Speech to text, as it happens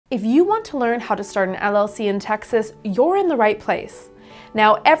If you want to learn how to start an LLC in Texas, you're in the right place.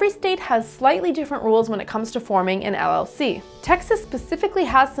 Now, every state has slightly different rules when it comes to forming an LLC. Texas specifically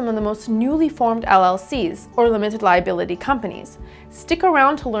has some of the most newly formed LLCs, or limited liability companies. Stick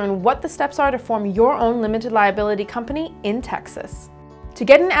around to learn what the steps are to form your own limited liability company in Texas. To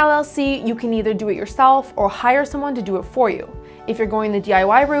get an LLC, you can either do it yourself or hire someone to do it for you. If you're going the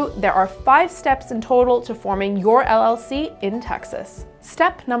DIY route, there are 5 steps in total to forming your LLC in Texas.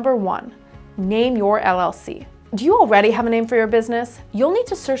 Step number 1, name your LLC. Do you already have a name for your business? You'll need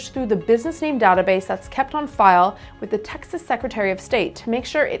to search through the business name database that's kept on file with the Texas Secretary of State to make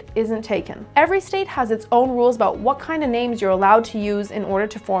sure it isn't taken. Every state has its own rules about what kind of names you're allowed to use in order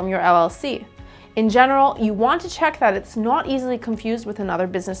to form your LLC. In general, you want to check that it's not easily confused with another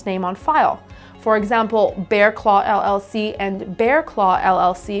business name on file. For example, Bear Claw LLC and Bear Claw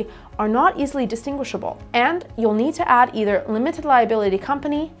LLC are not easily distinguishable. And you'll need to add either limited liability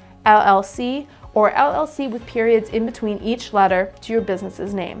company, LLC, or LLC with periods in between each letter to your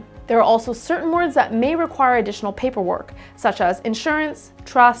business's name. There are also certain words that may require additional paperwork, such as insurance,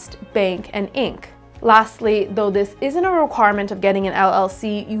 trust, bank, and Inc. Lastly, though this isn't a requirement of getting an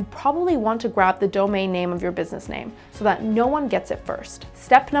LLC, you probably want to grab the domain name of your business name so that no one gets it first.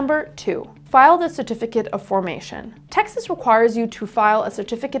 Step number 2, file the certificate of formation. Texas requires you to file a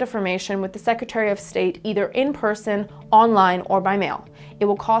certificate of formation with the Secretary of State either in person, online, or by mail. It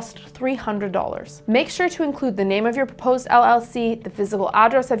will cost $300. Make sure to include the name of your proposed LLC, the physical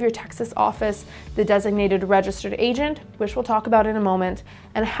address of your Texas office, the designated registered agent, which we'll talk about in a moment,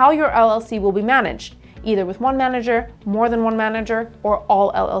 and how your LLC will be managed, either with one manager, more than one manager, or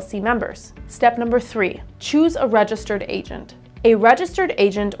all LLC members. Step number 3, choose a registered agent. A registered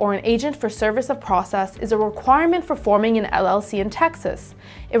agent, or an agent for service of process, is a requirement for forming an LLC in Texas.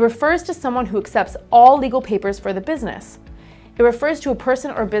 It refers to someone who accepts all legal papers for the business. It refers to a person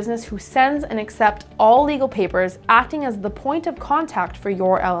or business who sends and accepts all legal papers, acting as the point of contact for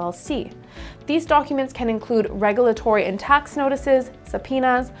your LLC. These documents can include regulatory and tax notices,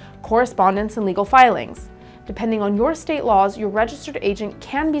 subpoenas, correspondence, and legal filings. Depending on your state laws, your registered agent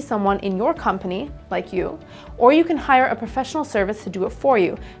can be someone in your company, like you, or you can hire a professional service to do it for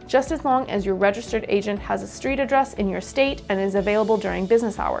you, just as long as your registered agent has a street address in your state and is available during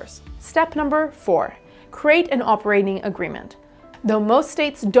business hours. Step number 4, create an operating agreement. Though most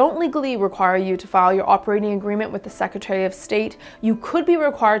states don't legally require you to file your operating agreement with the Secretary of State, you could be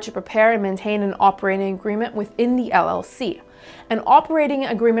required to prepare and maintain an operating agreement within the LLC. An operating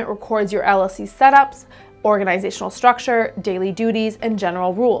agreement records your LLC setups, organizational structure, daily duties, and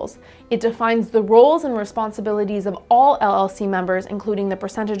general rules. It defines the roles and responsibilities of all LLC members, including the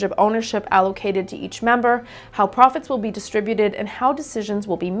percentage of ownership allocated to each member, how profits will be distributed, and how decisions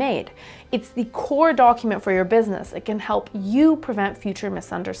will be made. It's the core document for your business. It can help you prevent future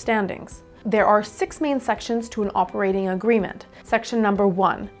misunderstandings. There are 6 main sections to an operating agreement. Section number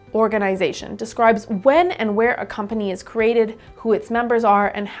 1, organization, describes when and where a company is created, who its members are,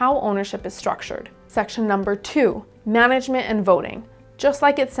 and how ownership is structured. Section number 2, management and voting. Just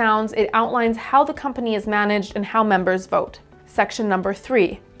like it sounds, it outlines how the company is managed and how members vote. Section number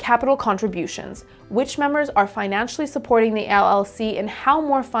 3, capital contributions, which members are financially supporting the LLC and how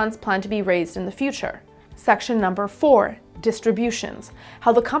more funds plan to be raised in the future. Section number 4, distributions,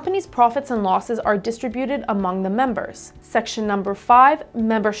 how the company's profits and losses are distributed among the members. Section number 5,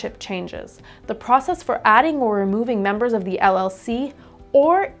 membership changes, the process for adding or removing members of the LLC,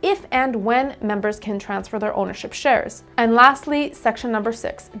 or if and when members can transfer their ownership shares. And lastly, section number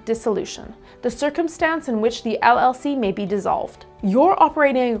 6, dissolution, the circumstance in which the LLC may be dissolved. Your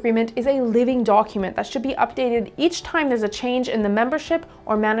operating agreement is a living document that should be updated each time there's a change in the membership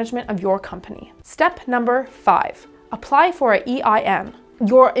or management of your company. Step number 5, apply for an EIN.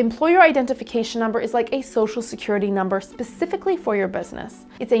 Your employer identification number is like a social security number specifically for your business.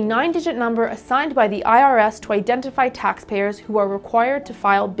 It's a 9-digit number assigned by the IRS to identify taxpayers who are required to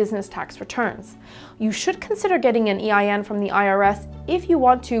file business tax returns. You should consider getting an EIN from the IRS if you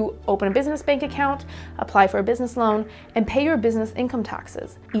want to open a business bank account, apply for a business loan, and pay your business income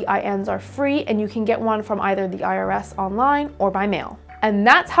taxes. EINs are free and you can get one from either the IRS online or by mail. And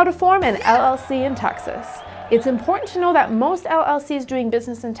that's how to form an LLC in Texas. It's important to know that most LLCs doing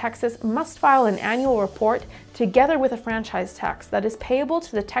business in Texas must file an annual report together with a franchise tax that is payable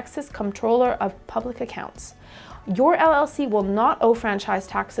to the Texas Comptroller of Public Accounts. Your LLC will not owe franchise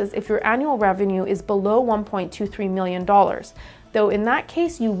taxes if your annual revenue is below $1.23 million, though in that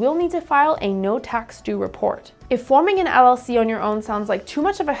case you will need to file a no tax due report. If forming an LLC on your own sounds like too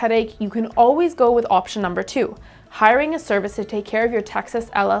much of a headache, you can always go with option number 2, hiring a service to take care of your Texas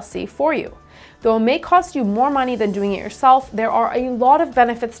LLC for you. Though it may cost you more money than doing it yourself, there are a lot of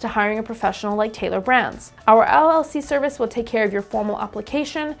benefits to hiring a professional like Tailor Brands. Our LLC service will take care of your formal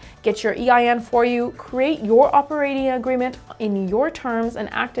application, get your EIN for you, create your operating agreement in your terms, and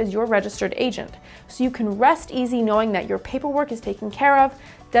act as your registered agent. So you can rest easy knowing that your paperwork is taken care of,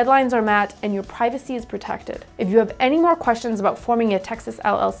 deadlines are met, and your privacy is protected. If you have any more questions about forming a Texas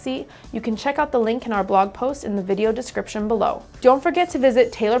LLC, you can check out the link in our blog post in the video description below. Don't forget to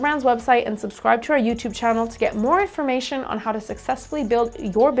visit Tailor Brands' website and subscribe to our YouTube channel to get more information on how to successfully build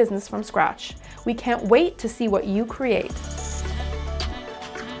your business from scratch. We can't wait to see what you create.